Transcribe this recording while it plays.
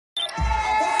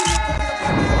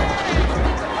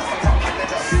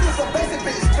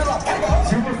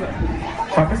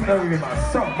Fam, this is not even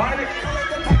my song. Mind it.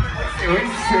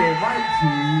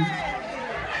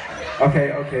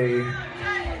 Okay.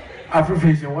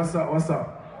 Afrovision, what's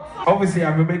up? Obviously,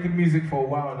 I've been making music for a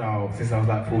while now, since I was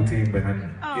like 14, but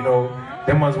then, you know,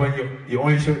 them ones when you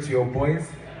only show it to your boys.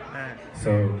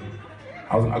 So,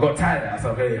 I got tired of that,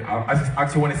 so okay, I just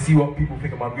actually want to see what people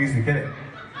think of my music, innit?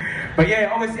 But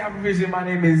yeah, obviously, Afrovision, my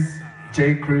name is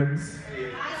Jay Krimzz.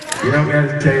 You know me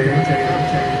as Jay.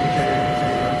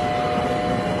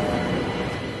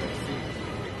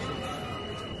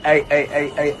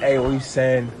 Hey, what you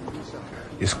saying?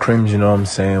 It's Krimzz, you know what I'm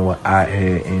saying? We're out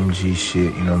here, MG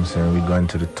shit, you know what I'm saying? We going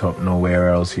to the top, nowhere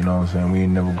else, you know what I'm saying? We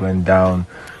ain't never going down,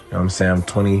 you know what I'm saying? I'm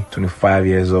 25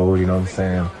 years old, you know what I'm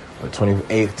saying? But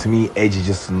 28, to me, age is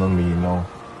just a number, you know?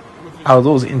 I was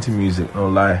always into music, no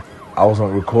lie. I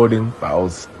wasn't recording, but I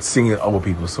was singing other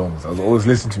people's songs. I was always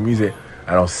listening to music,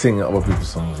 and I was singing other people's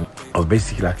songs. I was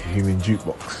basically like a human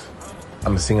jukebox.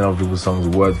 I'm singing other people's songs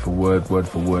word for word.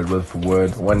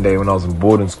 One day when I was in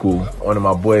boarding school, one of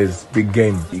my boys, big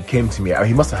game, he came to me.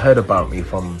 He must have heard about me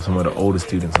from some of the older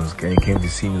students, and he came to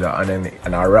see me,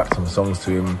 and I rapped some songs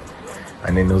to him.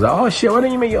 And then he was like, oh shit, why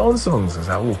don't you make your own songs? I was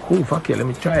like, oh cool, fuck it, let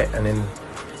me try it. And then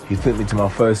he took me to my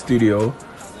first studio.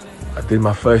 I did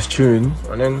my first tune,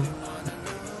 and then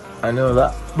I know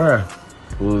that, bruh,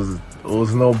 it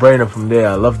was no brainer from there.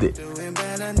 I loved it.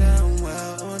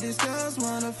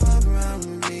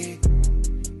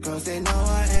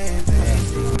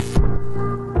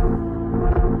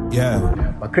 Yeah.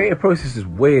 My creative process is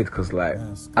weird because like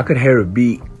I could hear a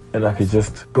beat and I could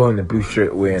just go in the booth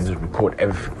straight away and just record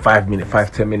every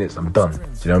 5-10 minutes, I'm done. Do you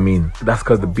know what I mean? That's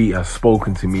because the beat has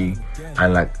spoken to me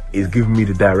and like it's giving me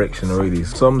the direction already.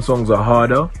 Some songs are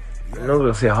harder. I'm not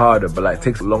gonna say harder, but like it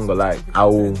takes longer. Like I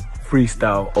will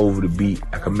freestyle over the beat,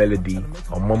 like a melody,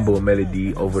 or mumble a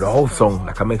melody over the whole song.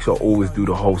 Like I make sure I always do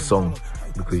the whole song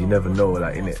because you never know,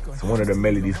 like in it. So one of the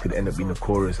melodies could end up being the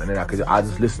chorus, and then I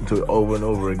just listen to it over and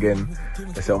over again.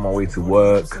 Let's say on my way to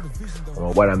work,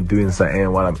 or while I'm doing something,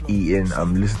 while I'm eating,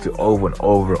 I'm listening to it over and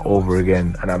over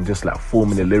again, and I'm just like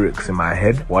forming the lyrics in my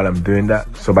head while I'm doing that.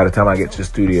 So by the time I get to the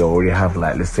studio, I already have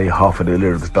like, let's say half of the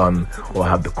lyrics done, or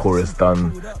have the chorus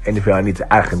done. Anything I need to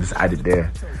add, I can just add it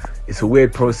there. It's a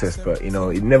weird process, but you know,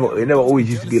 it never always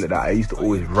used to be like that. I used to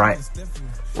always write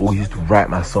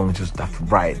my songs, just have to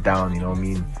write it down, you know what I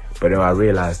mean? But then I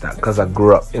realized that because I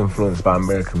grew up influenced by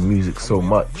American music so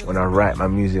much, when I write my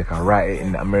music, I write it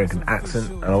in the American accent.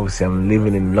 And obviously I'm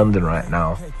living in London right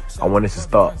now. I wanted to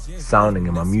start sounding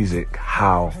in my music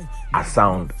how I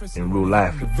sound in real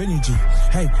life.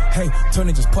 Hey,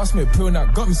 Tony just passed me a pill now,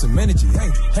 got me some energy.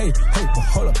 Hey, but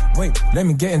hold up, wait, let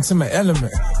me get into my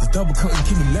element. The double coat, you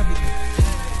keep me level.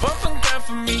 Bumping down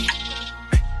for me,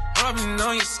 rubbing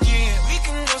on your skin, we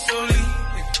can go slowly.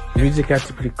 Music I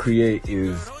typically create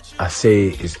is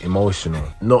emotional.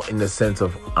 Not in the sense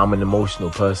of I'm an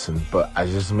emotional person, but I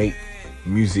just make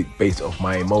music based off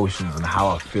my emotions and how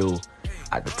I feel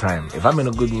at the time. If I'm in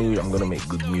a good mood, I'm gonna make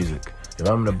good music. If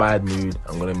I'm in a bad mood,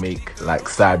 I'm gonna make like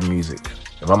sad music.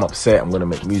 If I'm upset, I'm gonna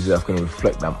make music that's gonna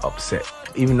reflect that I'm upset.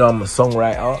 Even though I'm a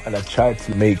songwriter and I try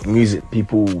to make music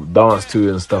people dance to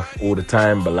and stuff all the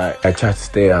time, but like I try to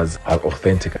stay as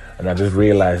authentic. And I just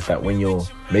realized that when you're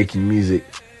making music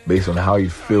based on how you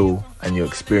feel and your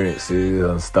experiences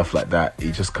and stuff like that,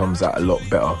 it just comes out a lot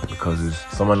better because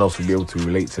someone else will be able to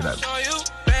relate to that.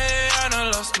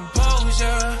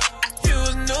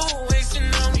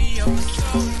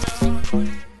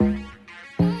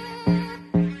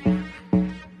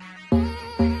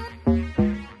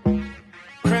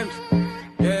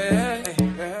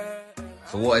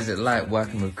 So what is it like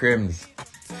working with Krimzz?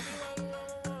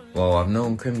 Well, I've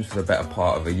known Krimzz for the better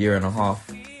part of 1.5 years,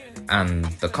 and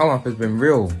the come up has been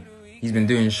real. He's been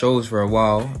doing shows for a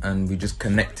while, and we just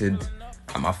connected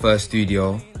at my first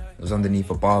studio. It was underneath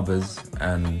a barber's,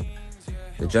 and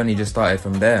the journey just started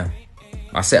from there.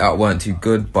 My setup weren't too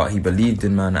good, but he believed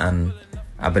in man, and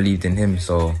I believed in him.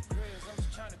 So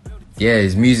yeah,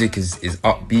 his music is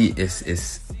upbeat,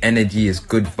 it's energy, it's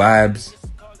good vibes.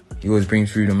 He always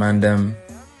brings through the man them,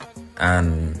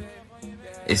 and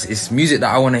it's music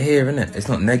that I want to hear, innit? It's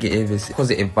not negative, it's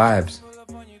positive vibes.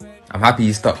 I'm happy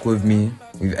he stuck with me.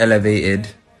 We've elevated.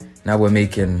 Now we're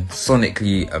making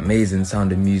sonically amazing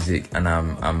sounding music, and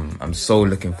I'm so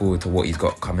looking forward to what he's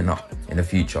got coming up in the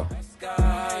future.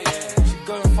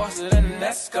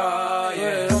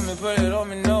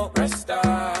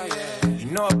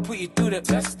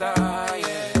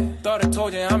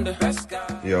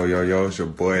 Yo, it's your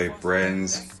boy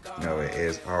Brenz. You know it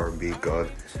is R&B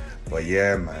God. But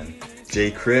yeah, man.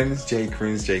 Jay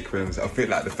Krimzz. I feel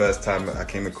like the first time I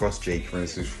came across Jay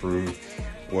Krimzz was through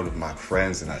one of my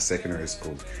friends in that secondary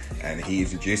school, and he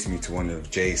introduced me to one of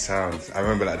Jay's sounds. I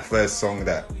remember like the first song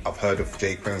that I've heard of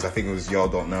Jay Krimzz, I think it was Y'all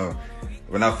Don't Know.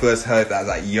 When I first heard that, I was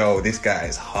like, yo, this guy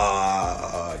is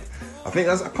hard. I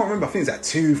can't remember, I think it's like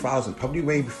 2000, probably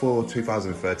way before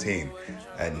 2013.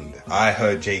 And I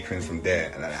heard Jay Krimzz from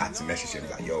there, and I had to message him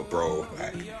like, yo bro,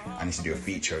 like I need to do a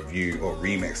feature of you or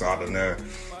remix, I don't know.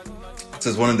 So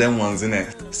it's one of them ones,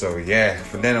 innit? So yeah,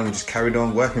 from then on we just carried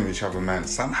on working with each other, man.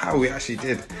 Somehow we actually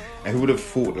did. And who would have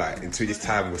thought, like, until this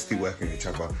time we're still working with each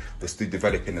other, we're still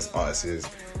developing as artists,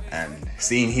 and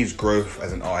seeing his growth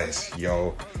as an artist,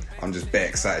 yo, I'm just very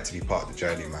excited to be part of the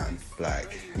journey, man.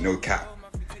 Like, no cap.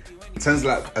 In terms of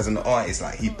like, as an artist,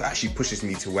 like, he actually pushes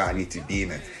me to where I need to be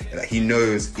in it. Like, he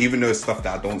knows, even though stuff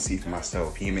that I don't see for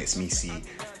myself, he makes me see,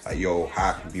 like, yo, how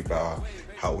I can be better,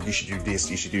 how you should do this,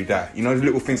 you should do that. You know,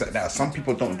 little things like that. Some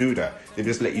people don't do that. They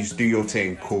just let you just do your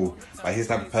thing, cool. But he's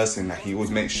the type of person that he always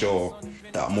makes sure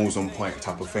that I'm always on point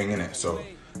type of thing, innit? So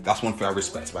that's one thing I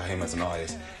respect about him as an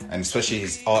artist. And especially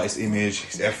his artist image,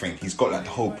 his everything. He's got like the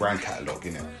whole brand catalogue,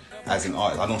 innit? As an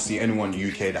artist, I don't see anyone in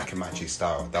the UK that can match his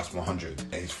style. That's 100.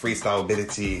 And his freestyle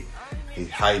ability,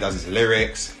 how he does his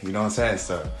lyrics, you know what I'm saying?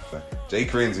 So, Jay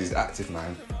Krimzz is active,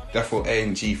 man. Therefore,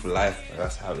 A&G for life.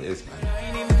 That's how it is, man.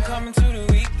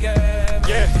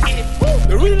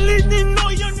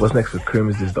 What's next for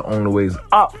Krimzz is the only way is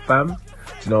up, fam. Do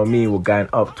you know what I mean? We're going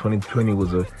up. 2020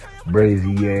 was a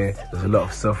brazy year. There's a lot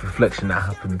of self-reflection that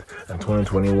happened. And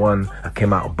 2021, I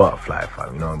came out a butterfly,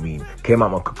 fam. You know what I mean? Came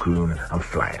out my cocoon. I'm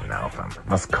flying now, fam.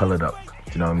 That's coloured up.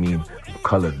 Do you know what I mean? I'm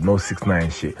coloured. No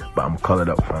 6ix9ine shit, but I'm coloured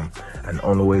up, fam. And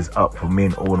on the ways up for me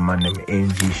and all the man, them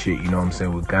A&G shit. You know what I'm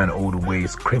saying? We're going all the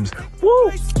ways. Krimzz.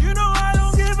 Woo! You know I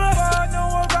don't give a fuck,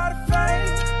 no about a fame.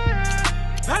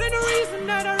 Not in the reason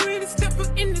that I really step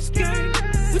up in this game.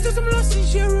 We took some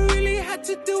losses, yeah, we really had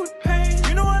to do with pain.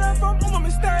 You know what I'm from? I'm a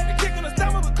mistake. They're kicking us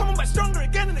down, but we're coming back stronger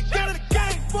again and again and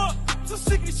again. Fuck, so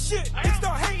sick of shit. They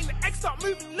start hating, the X start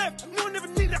moving left. I knew I never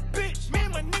knew.